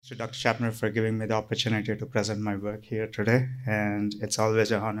to Dr. Chapner for giving me the opportunity to present my work here today. And it's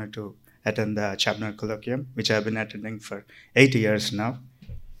always an honor to attend the Chapner Colloquium, which I've been attending for 8 years now.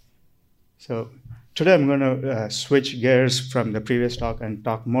 So today I'm going to switch gears from the previous talk and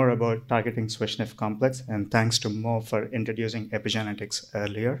talk more about targeting SWI complex. And thanks to Mo for introducing epigenetics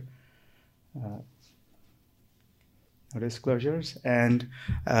earlier. No disclosures. And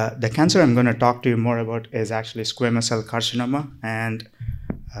the cancer I'm going to talk to you more about is actually squamous cell carcinoma and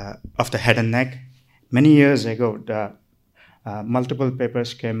of the head and neck. Many years ago, multiple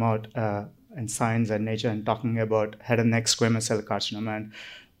papers came out in Science and Nature and talking about head and neck squamous cell carcinoma. And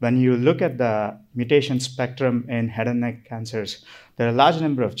when you look at the mutation spectrum in head and neck cancers, there are a large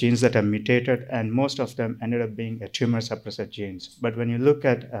number of genes that are mutated, and most of them ended up being a tumor suppressor genes. But when you look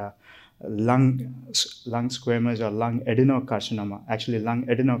at lung squamous or lung adenocarcinoma, actually lung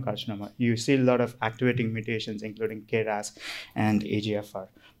adenocarcinoma, you see a lot of activating mutations, including KRAS and EGFR.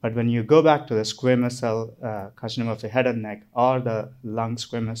 But when you go back to the squamous cell carcinoma of the head and neck or the lung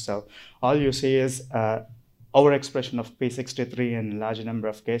squamous cell, all you see is overexpression of P63 in a large number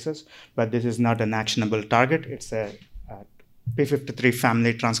of cases, but this is not an actionable target. It's a P53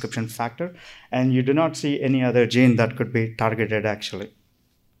 family transcription factor, and you do not see any other gene that could be targeted actually.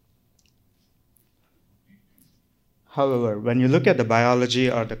 However, when you look at the biology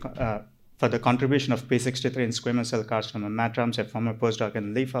or for the contribution of P63 in squamous cell carcinoma, Matt Ramsey, former postdoc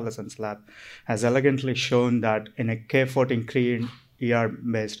in Lee Fallison's lab, has elegantly shown that in a K14 Cree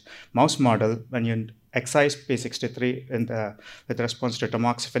ER-based mouse model, when you excise P63 with response to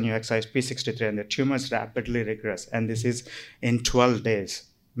tamoxifen, you excise P63 and the tumors rapidly regress. And this is in 12 days,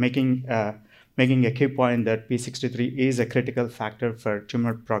 making a key point that P63 is a critical factor for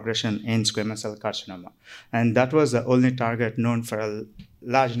tumor progression in squamous cell carcinoma. And that was the only target known for a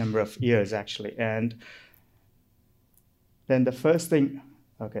large number of years, actually. And then the first thing,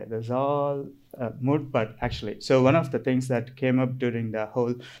 okay, there's all mood, but actually, so one of the things that came up during the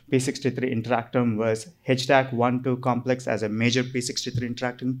whole P63 interactome was HDAC1-2 complex as a major P63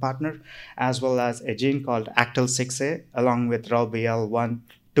 interacting partner, as well as a gene called ACTL6A, along with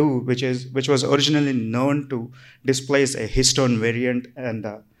ROBL1-2, which was originally known to displace a histone variant and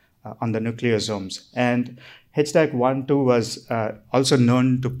on the nucleosomes. And HDAC1-2 was also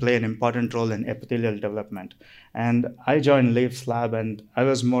known to play an important role in epithelial development. And I joined Leif's lab, and I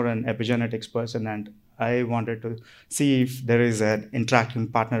was more an epigenetics person, and I wanted to see if there is an interacting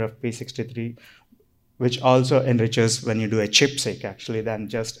partner of P63, which also enriches when you do a chip-seq, actually, than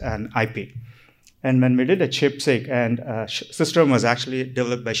just an IP. And when we did a chip-seq, and Systrom was actually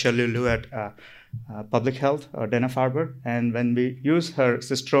developed by Shirley Liu at Public Health or Dana-Farber, and when we used her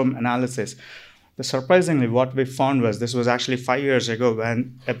Systrom analysis, surprisingly, what we found was this was actually 5 years ago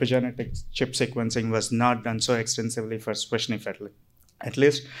when epigenetic chip sequencing was not done so extensively for SWI at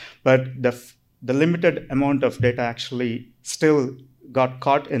least, but the limited amount of data actually still got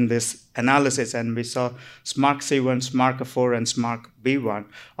caught in this analysis, and we saw SMARC-C1, SMARC4, and SMARC-B1,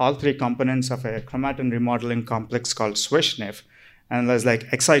 all three components of a chromatin remodeling complex called SWI. And I was like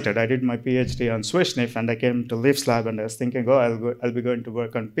excited. I did my PhD on SWI, and I came to Leif's lab, and I was thinking, oh, I'll be going to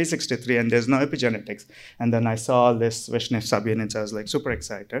work on P63, and there's no epigenetics. And then I saw all this SWI subunits. I was like super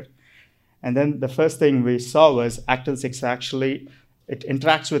excited. And then the first thing we saw was ACTL6 actually, it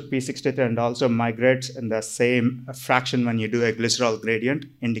interacts with P63 and also migrates in the same fraction when you do a glycerol gradient,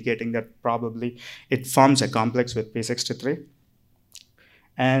 indicating that probably it forms a complex with P63.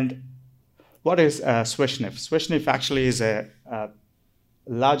 And what is SWI? SWI actually is a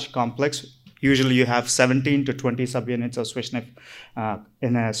large complex. Usually you have 17 to 20 subunits of SWI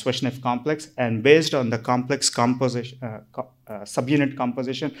in a SWI complex, and based on the complex composition, subunit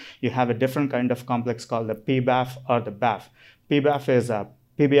composition, you have a different kind of complex called the PBAF or the BAF. PBAF is a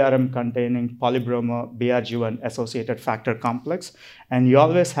PBRM containing polybromo BRG1 associated factor complex, and you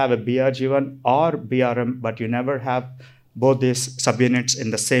always have a BRG1 or BRM, but you never have both these subunits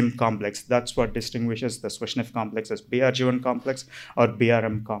in the same complex. That's what distinguishes the SWI complex as BRG1 complex or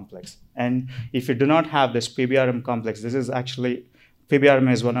BRM complex. And if you do not have this PBRM complex, this is actually, PBRM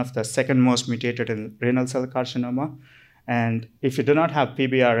is one of the second most mutated in renal cell carcinoma. And if you do not have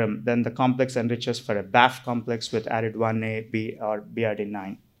PBRM, then the complex enriches for a BAF complex with added 1A, B, or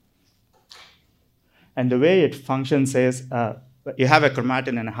BRD9. And the way it functions is, you have a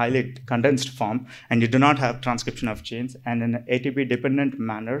chromatin in a highly condensed form, and you do not have transcription of genes. And in an ATP-dependent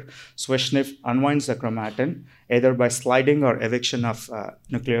manner, SWI unwinds the chromatin either by sliding or eviction of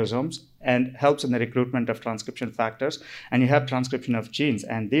nucleosomes, and helps in the recruitment of transcription factors. And you have transcription of genes,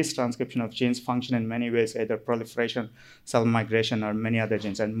 and these transcription of genes function in many ways, either proliferation, cell migration, or many other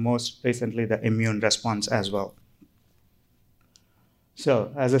genes, and most recently the immune response as well.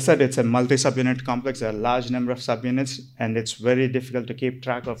 So, as I said, it's a multi-subunit complex, a large number of subunits, and it's very difficult to keep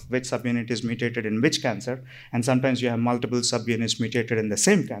track of which subunit is mutated in which cancer. And sometimes you have multiple subunits mutated in the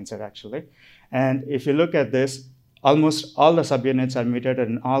same cancer, actually. And if you look at this, almost all the subunits are mutated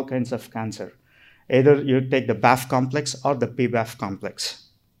in all kinds of cancer. Either you take the BAF complex or the PBAF complex.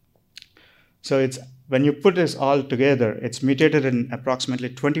 So it's when you put this all together, it's mutated in approximately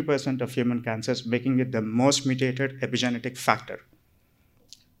 20% of human cancers, making it the most mutated epigenetic factor.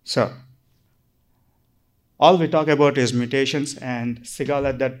 So all we talk about is mutations, and Sigal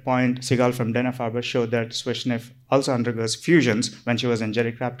at that point, Sigal from Dana-Farber showed that SNF also undergoes fusions when she was in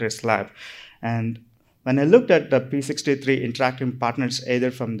Jerry Crabtree's lab. And when I looked at the P63 interacting partners,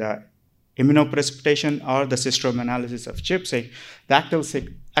 either from the immunoprecipitation or the cystosome analysis of gypsy, the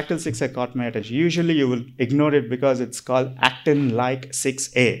actyl-6A caught my attention. Usually you will ignore it because it's called actin-like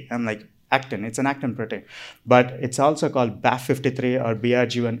 6A. I'm like, actin, it's an actin protein. But it's also called BAF53 or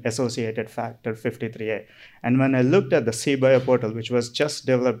BRG1 associated factor 53A. And when I looked at the CBio portal, which was just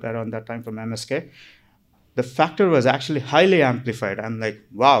developed around that time from MSK, the factor was actually highly amplified. I'm like,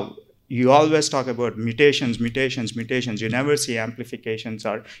 wow. You always talk about mutations. You never see amplifications,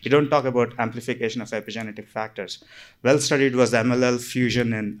 or you don't talk about amplification of epigenetic factors. Well studied was the MLL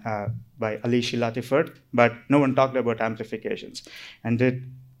fusion by Ali Shilatiford, but no one talked about amplifications. And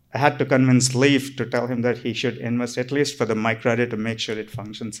I had to convince Leif to tell him that he should invest at least for the microarray to make sure it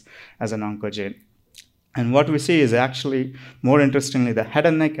functions as an oncogene. And what we see is actually, more interestingly, the head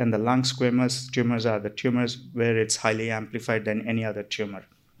and neck and the lung squamous tumors are the tumors where it's highly amplified than any other tumor.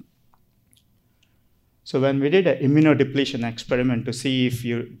 So when we did an immunodepletion experiment to see if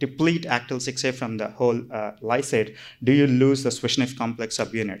you deplete actyl-6A from the whole lysate, do you lose the SWI complex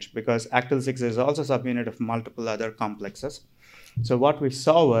subunits? Because actyl-6A is also subunit of multiple other complexes. So what we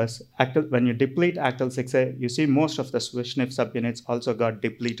saw was, when you deplete actyl-6A, you see most of the SWI subunits also got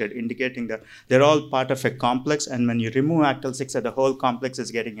depleted, indicating that they're all part of a complex, and when you remove actyl-6A, the whole complex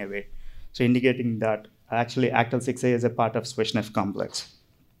is getting away. So indicating that actually actyl-6A is a part of SWI complex.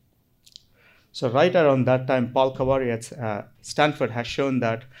 So right around that time, Paul Kavari at Stanford has shown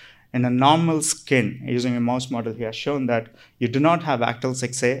that in a normal skin, using a mouse model, he has shown that you do not have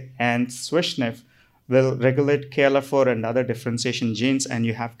actyl-6A, and SWI will regulate KLF4 and other differentiation genes, and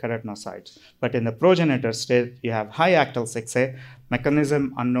you have keratinocytes. But in the progenitor state, you have high actyl-6A,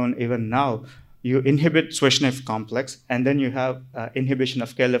 mechanism unknown even now. You inhibit SWI complex, and then you have inhibition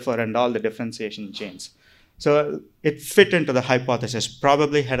of KLF4 and all the differentiation genes. So it fit into the hypothesis.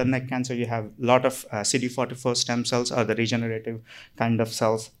 Probably head and neck cancer, you have a lot of CD44 stem cells or the regenerative kind of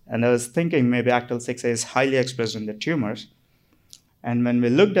cells. And I was thinking maybe actyl-6A is highly expressed in the tumors. And when we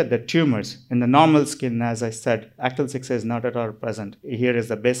looked at the tumors, in the normal skin, as I said, actyl-6A is not at all present. Here is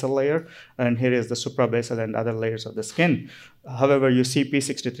the basal layer, and here is the suprabasal and other layers of the skin. However, you see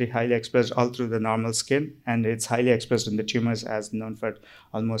P63 highly expressed all through the normal skin, and it's highly expressed in the tumors as known for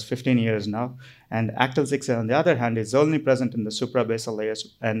almost 15 years now. And actyl-6A, on the other hand, is only present in the suprabasal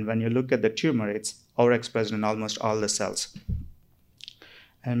layers, and when you look at the tumor, it's overexpressed in almost all the cells.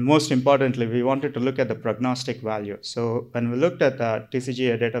 And most importantly, we wanted to look at the prognostic value. So when we looked at the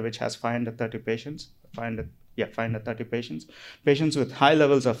TCGA data, which has 530 patients, 530 patients, patients with high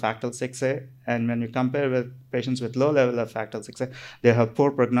levels of actyl-6A, and when you compare with patients with low level of actyl-6A, they have poor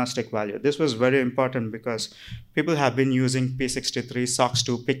prognostic value. This was very important because people have been using P63,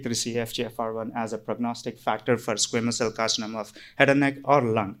 SOX2, PIK3C, FGFR1 as a prognostic factor for squamous cell carcinoma of head and neck or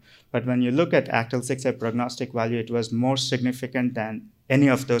lung. But when you look at actyl-6A prognostic value, it was more significant than any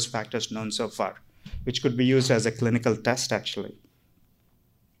of those factors known so far, which could be used as a clinical test, actually.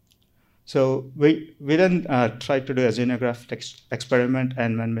 So we then tried to do a xenograph experiment,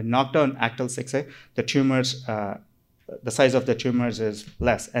 and when we knocked down actyl-6A, the tumors, the size of the tumors is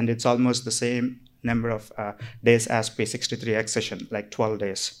less, and it's almost the same number of days as P63 excision, like 12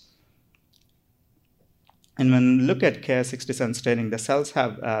 days. And when we look at Ki67 staining, the cells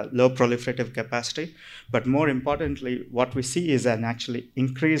have low proliferative capacity, but more importantly, what we see is an actually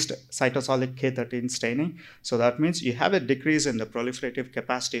increased cytosolic K13 staining. So that means you have a decrease in the proliferative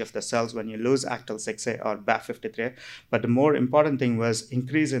capacity of the cells when you lose actyl-6A or BAF53, but the more important thing was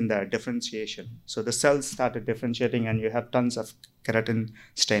increase in the differentiation. So the cells started differentiating, and you have tons of keratin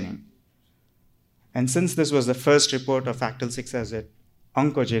staining. And since this was the first report of actyl-6 as a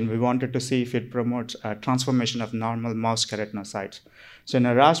oncogene, we wanted to see if it promotes a transformation of normal mouse keratinocytes. So in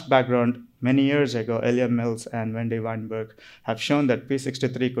a RAS background, many years ago, Elia Mills and Wendy Weinberg have shown that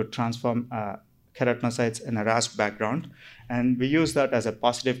P63 could transform keratinocytes in a RAS background. And we use that as a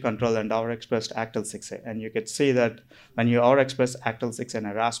positive control and overexpressed actyl-6A. And you could see that when you overexpress actyl-6 in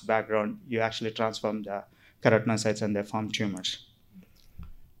a RAS background, you actually transform the keratinocytes and they form tumors.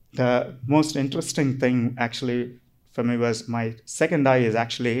 The most interesting thing actually for me was my second eye is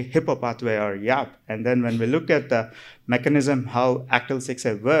actually Hippo pathway or YAP. And then when we look at the mechanism how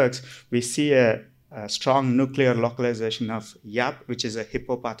ACTL6A works, we see a strong nuclear localization of YAP, which is a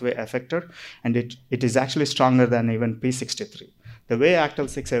Hippo pathway effector, and it is actually stronger than even P63. The way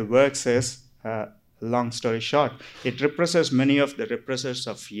ACTL6A works is, long story short, it represses many of the repressors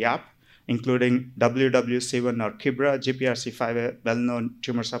of YAP, including WWC1 or KIBRA, GPRC5, a well-known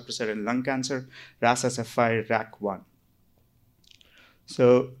tumor suppressor in lung cancer, RAS-SF5, RAC1.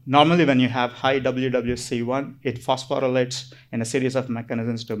 So normally when you have high WWC1, it phosphorylates in a series of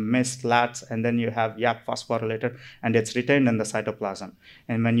mechanisms to miss LATs, and then you have YAP phosphorylator, and it's retained in the cytoplasm.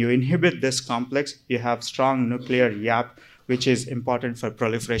 And when you inhibit this complex, you have strong nuclear YAP, which is important for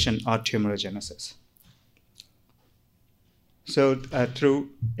proliferation or tumorigenesis. So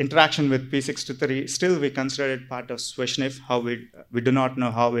through interaction with P63, still we consider it part of SWI. How we do not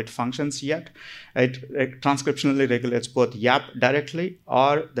know how it functions yet. It transcriptionally regulates both YAP directly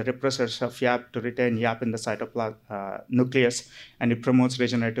or the repressors of YAP to retain YAP in the cytoplasm nucleus, and it promotes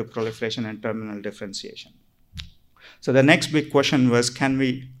regenerative proliferation and terminal differentiation. So the next big question was, can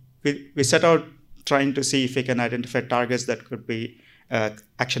we set out trying to see if we can identify targets that could be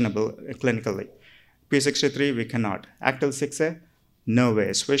actionable clinically. P63, we cannot. ACTL6A, no way.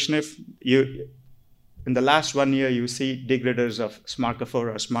 SWI, in the last 1 year, you see degraders of SMARCA4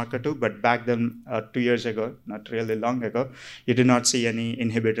 or SMARCA2, but back then, 2 years ago, not really long ago, you did not see any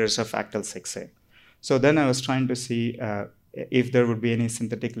inhibitors of ACTL6A. So then I was trying to see if there would be any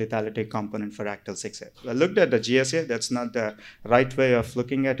synthetic lethality component for ACTL6A. I looked at the GSA. That's not the right way of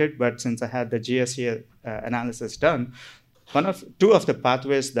looking at it, but since I had the GSA analysis done, two of the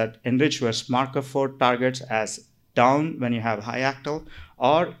pathways that enrich were SMARCA4 targets as down when you have high ACTL,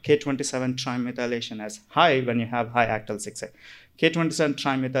 or K27 trimethylation as high when you have high ACTL6A. K27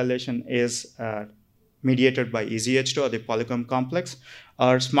 trimethylation is mediated by EZH2 or the polycomb complex,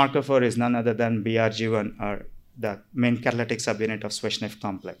 or SMARCA4 is none other than BRG1 or the main catalytic subunit of SWI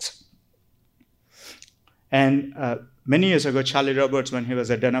complex. And many years ago, Charlie Roberts, when he was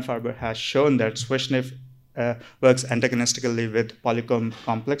at Dana-Farber, has shown that SWI works antagonistically with polycomb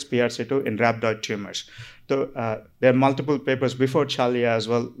complex, PRC2, in rhabdoid tumors. So there are multiple papers before Charlie as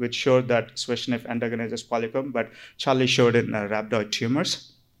well, which showed that SWI antagonizes polycomb, but Charlie showed in rhabdoid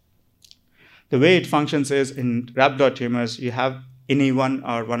tumors. The way it functions is, in rhabdoid tumors, you have INI1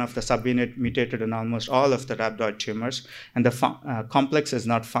 or one of the subunit mutated in almost all of the rhabdoid tumors, and the complex is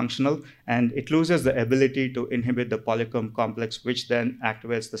not functional, and it loses the ability to inhibit the polycomb complex, which then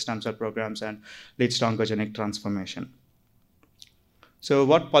activates the stem cell programs and leads to oncogenic transformation. So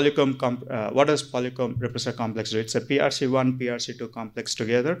what does polycomb repressor complex do? It's a PRC1, PRC2 complex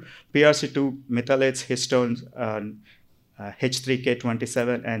together. PRC2 methylates histones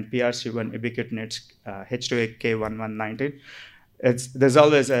H3K27, and PRC1 ubiquitinates H2AK1119. There's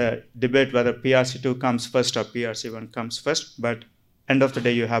always a debate whether PRC2 comes first or PRC1 comes first, but end of the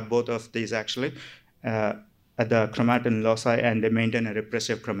day, you have both of these actually at the chromatin loci, and they maintain a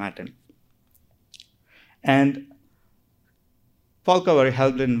repressive chromatin. And Paul Kawari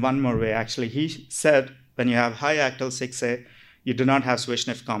helped in one more way, actually. He said when you have high ACTL6A, you do not have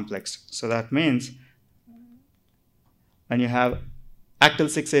SWI complex. So that means when you have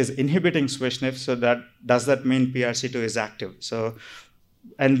ACTL6A is inhibiting SWI, so does that mean PRC2 is active? So,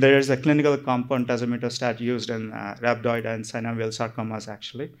 and there is a clinical compound tazemetostat used in rhabdoid and synovial sarcomas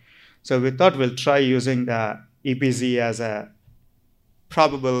actually. So we thought we'll try using the EPZ as a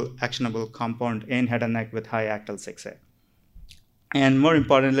probable actionable compound in head and neck with high ACTL6A. And more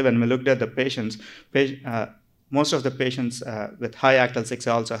importantly, when we looked at the patients, most of the patients with high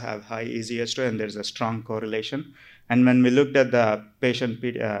ACTL6A also have high EZH2, and there's a strong correlation. And when we looked at the patient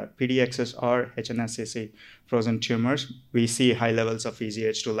PDXs or HNSCC frozen tumors, we see high levels of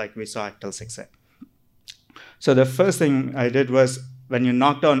EZH2 like we saw ACTL6A. So the first thing I did was, when you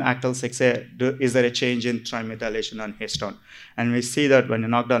knock down ACTL6A, is there a change in trimethylation on histone? And we see that when you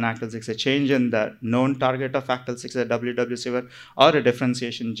knock down ACTL6A, change in the known target of ACTL6A, WWC1, or a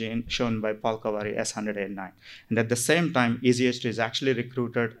differentiation gene shown by Paul Kawari, S100A9. And at the same time, EZH2 is actually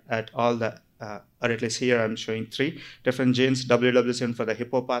recruited at all the, or at least here I'm showing 3 different genes, WWC1 for the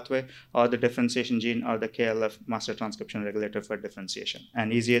Hippo pathway, or the differentiation gene, or the KLF master transcription regulator for differentiation.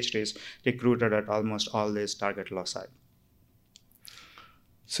 And EZH2 is recruited at almost all these target loci.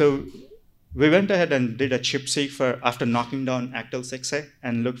 So we went ahead and did a ChIP-seq after knocking down ACTL6A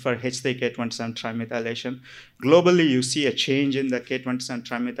and looked for H3K27 trimethylation. Globally, you see a change in the K27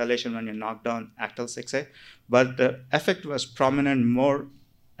 trimethylation when you knock down ACTL6A, but the effect was prominent more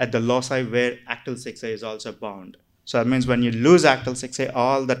at the loci where ACTL6A is also bound. So that means when you lose ACTL6A,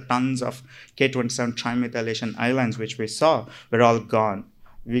 all the tons of K27 trimethylation islands which we saw were all gone.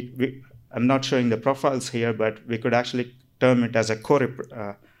 I'm not showing the profiles here, but we could actually term it as a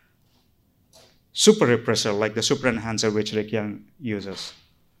super repressor, like the super enhancer which Rick Young uses.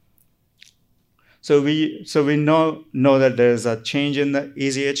 So we know that there is a change in the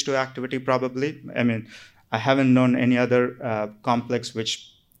EZH2 activity probably. I mean, I haven't known any other complex which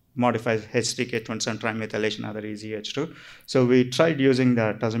modifies HTK27 trimethylation other EZH2. So we tried using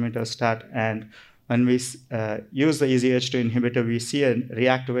the tazemetostat, and when we use the EZH2 inhibitor, we see a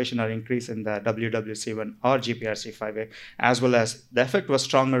reactivation or increase in the WWC1 or GPRC5A, as well as the effect was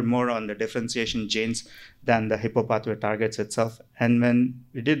stronger more on the differentiation genes than the Hippo pathway targets itself. And when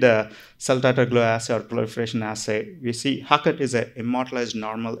we did the cell titer glow assay or proliferation assay, we see Hackett is an immortalized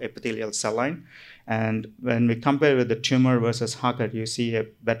normal epithelial cell line. And when we compare with the tumor versus Hackett, you see a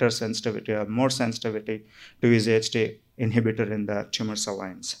better sensitivity or more sensitivity to EZH2 inhibitor in the tumor cell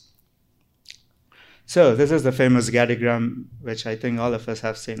lines. So this is the famous gaddigram, which I think all of us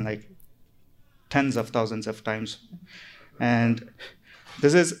have seen like tens of thousands of times. And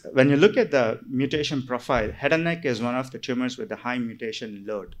this is, when you look at the mutation profile, head and neck is one of the tumors with the high mutation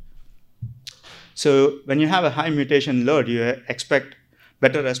load. So when you have a high mutation load, you expect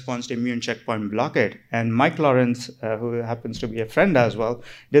better response to immune checkpoint blockade. And Mike Lawrence, who happens to be a friend as well,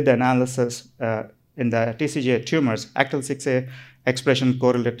 did the analysis in the TCGA tumors. ACTL6A expression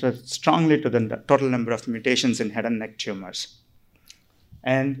correlated strongly to the total number of mutations in head and neck tumors.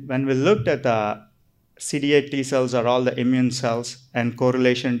 And when we looked at the CD8 T cells or all the immune cells and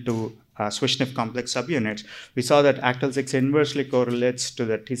correlation to SWI complex subunits, we saw that ACTL6 inversely correlates to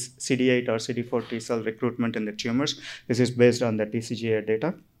the CD8 or CD4 T cell recruitment in the tumors. This is based on the TCGA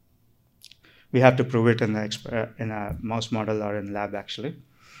data. We have to prove it in a mouse model or in lab, actually.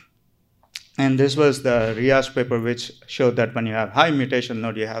 And this was the Rias paper, which showed that when you have high mutation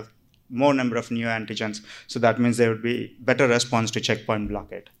load, you have more number of new antigens. So that means there would be better response to checkpoint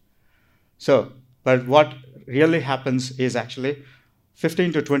blockade. So, but what really happens is actually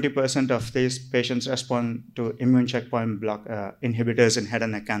 15 to 20% of these patients respond to immune checkpoint block inhibitors in head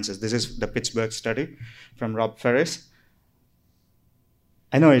and neck cancers. This is the Pittsburgh study from Rob Ferris.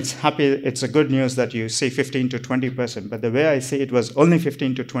 I know it's a good news that you see 15 to 20%, but the way I see it was only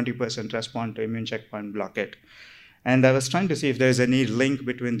 15 to 20% respond to immune checkpoint blockade. And I was trying to see if there's any link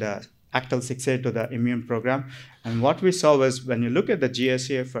between the ACTL6A to the immune program. And what we saw was when you look at the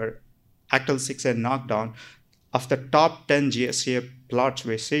GSA for ACTL6A knockdown, of the top 10 GSA plots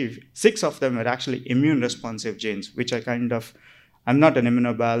we see, 6 of them were actually immune responsive genes, which I'm not an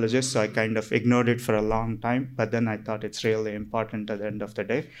immunobiologist, so I kind of ignored it for a long time, but then I thought it's really important at the end of the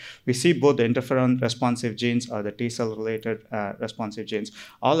day. We see both the interferon responsive genes or the T cell related responsive genes,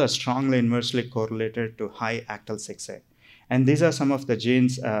 all are strongly inversely correlated to high ACTL6A. And these are some of the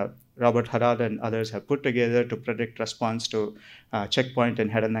genes Robert Haddad and others have put together to predict response to checkpoint in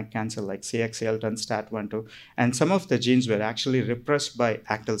head and neck cancer like CXCL10, STAT12. And some of the genes were actually repressed by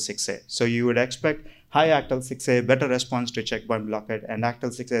ACTL6A. So you would expect high ACTL6A, better response to checkpoint blockade, and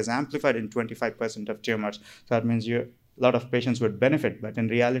ACTL6A is amplified in 25% of tumors. So that means a lot of patients would benefit, but in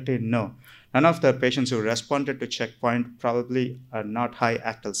reality, no. None of the patients who responded to checkpoint probably are not high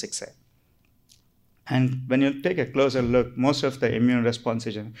ACTL6A. And when you take a closer look, most of the immune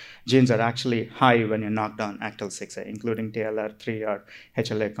responsive genes are actually high when you knock down ACTL6A, including TLR3 or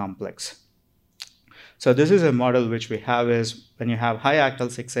HLA complex. So this is a model which we have is when you have high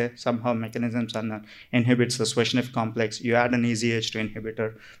ACTL6A, somehow mechanisms inhibits the SWI complex, you add an EZH2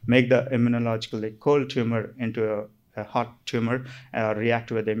 inhibitor, make the immunologically cold tumor into a hot tumor,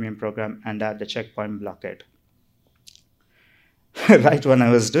 react with the immune program, and add the checkpoint blockade. Right when I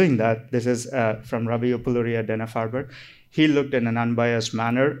was doing that, this is from Ravi Upuluri at Dana-Farber. He looked in an unbiased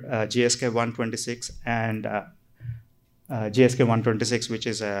manner, GSK126 and GSK126, which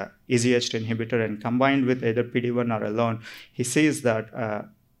is a EZH2 inhibitor, and combined with either PD-1 or alone, he sees that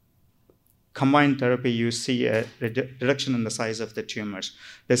combined therapy, you see a reduction in the size of the tumors.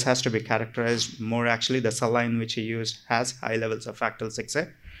 This has to be characterized more. Actually, the cell line which he used has high levels of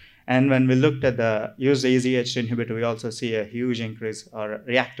ACTL6A. And when we looked at the EZH2 inhibitor, we also see a huge increase or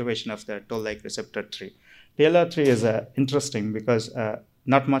reactivation of the toll-like receptor 3. TLR3 is interesting because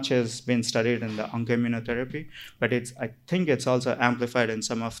not much has been studied in the oncoimmunotherapy, but I think it's also amplified in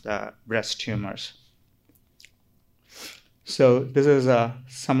some of the breast tumors. So this is a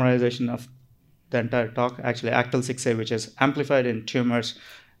summarization of the entire talk. Actually, ACTL6A, which is amplified in tumors,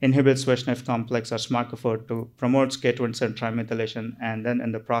 inhibits SWI complex or SMARCA4 to promotes K27 trimethylation, and then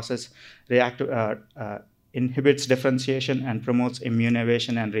in the process inhibits differentiation and promotes immune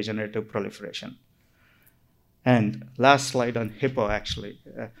evasion and regenerative proliferation. And last slide on Hippo, actually.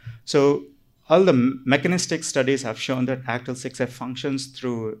 So all the mechanistic studies have shown that ACTL6 functions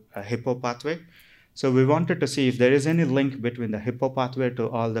through a Hippo pathway. So we wanted to see if there is any link between the Hippo pathway to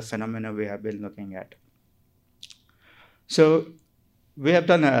all the phenomena we have been looking at. So we have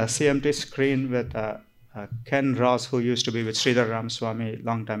done a CMT screen with Ken Ross, who used to be with Sridhar Ramaswamy a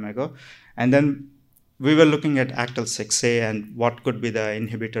long time ago. And then we were looking at ACTL6A and what could be the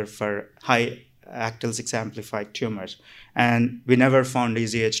inhibitor for high ACTL6 amplified tumors. And we never found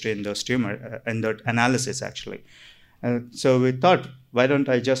EZH2 in those tumors, in that analysis, actually. So we thought, why don't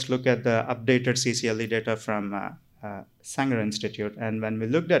I just look at the updated CCLE data from Sanger Institute? And when we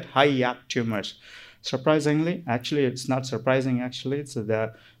looked at high YAP tumors, surprisingly, actually, it's not surprising, actually. It's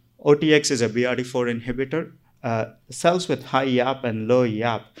the OTX is a BRD4 inhibitor. Cells with high YAP and low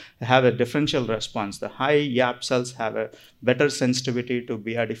YAP have a differential response. The high YAP cells have a better sensitivity to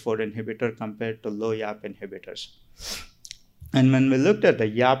BRD4 inhibitor compared to low YAP inhibitors. And when we looked at the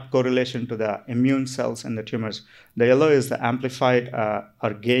YAP correlation to the immune cells in the tumors, the yellow is the amplified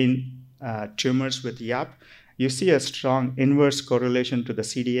or gain tumors with YAP. You see a strong inverse correlation to the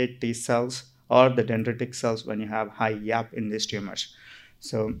CD8 T cells or the dendritic cells when you have high YAP in these tumors.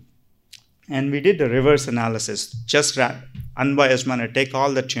 So, and we did the reverse analysis, just unbiased manner, take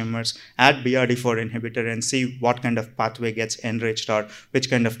all the tumors, add BRD4 inhibitor and see what kind of pathway gets enriched or which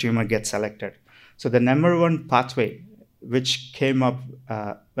kind of tumor gets selected. So the number one pathway which came up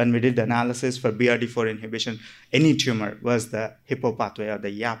when we did the analysis for BRD4 inhibition, any tumor, was the Hippo pathway or the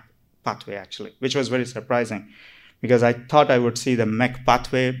YAP pathway, actually, which was very surprising because I thought I would see the MEK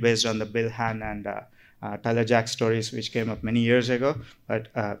pathway based on the Bill Hahn and Tyler Jack stories, which came up many years ago. But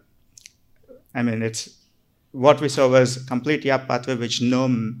I mean, what we saw was complete YAP pathway with no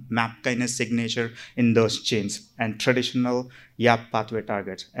MAP kinase signature in those genes and traditional YAP pathway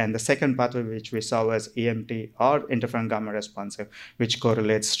targets. And the second pathway which we saw was EMT or interferon gamma responsive, which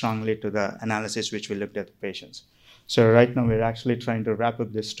correlates strongly to the analysis which we looked at the patients. So right now we're actually trying to wrap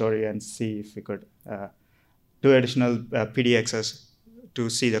up this story and see if we could do additional PDXs to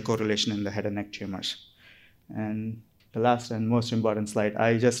see the correlation in the head and neck tumors. And the last and most important slide,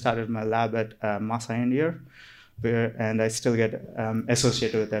 I just started my lab at Massa India, and I still get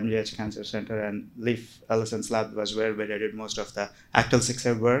associated with MGH Cancer Center, and Leif Ellison's lab was where I did most of the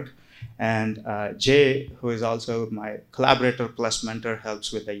ACTL6 work. And Jay, who is also my collaborator plus mentor,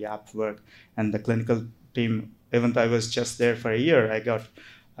 helps with the YAP work and the clinical team. Even though I was just there for a year, I got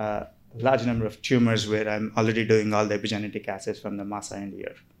a large number of tumors where I'm already doing all the epigenetic assays from the Massa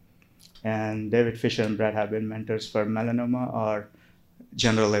India. And David Fisher and Brad have been mentors for melanoma or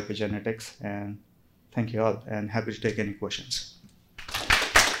general epigenetics. And thank you all, and happy to take any questions.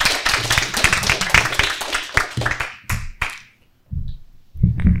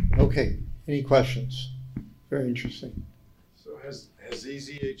 Okay, any questions? Very interesting. So has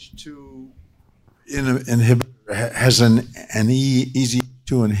EZH2 inhibitor, has an EZH2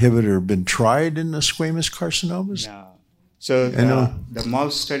 inhibitor been tried in the squamous carcinomas? No. So the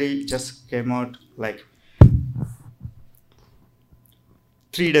mouse study just came out like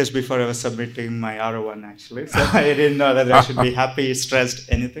 3 days before I was submitting my R01, actually. So I didn't know that I should be happy, stressed,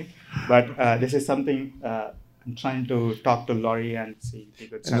 anything. But this is something I'm trying to talk to Laurie and see if he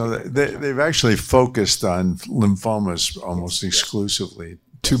could. They've actually focused on lymphomas almost exclusively.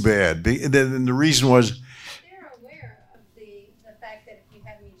 Too bad. And the reason was, they're aware of the fact that if you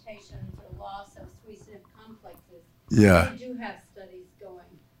have mutations or loss of SWI complexes, yeah, they do have studies going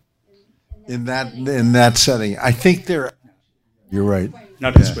in that setting. I think they're. You're right.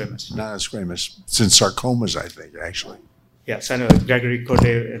 Not in squamous. Not in squamous. It's in sarcomas, I think, actually. Yeah, Gregory Cote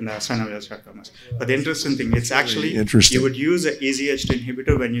in synovial sarcomas. But the interesting thing, it's actually, you would use an EZH2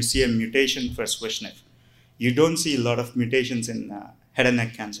 inhibitor when you see a mutation for SWI. You don't see a lot of mutations in head and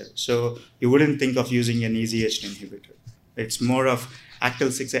neck cancer. So you wouldn't think of using an EZH2 inhibitor. It's more of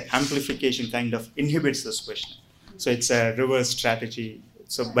ACTL6 amplification kind of inhibits the SWI. So it's a reverse strategy.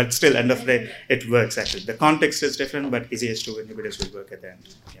 So, but still, end of the day, it works actually. The context is different, but EZH2 inhibitors will work at the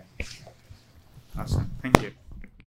end. Yeah. Awesome. Thank you.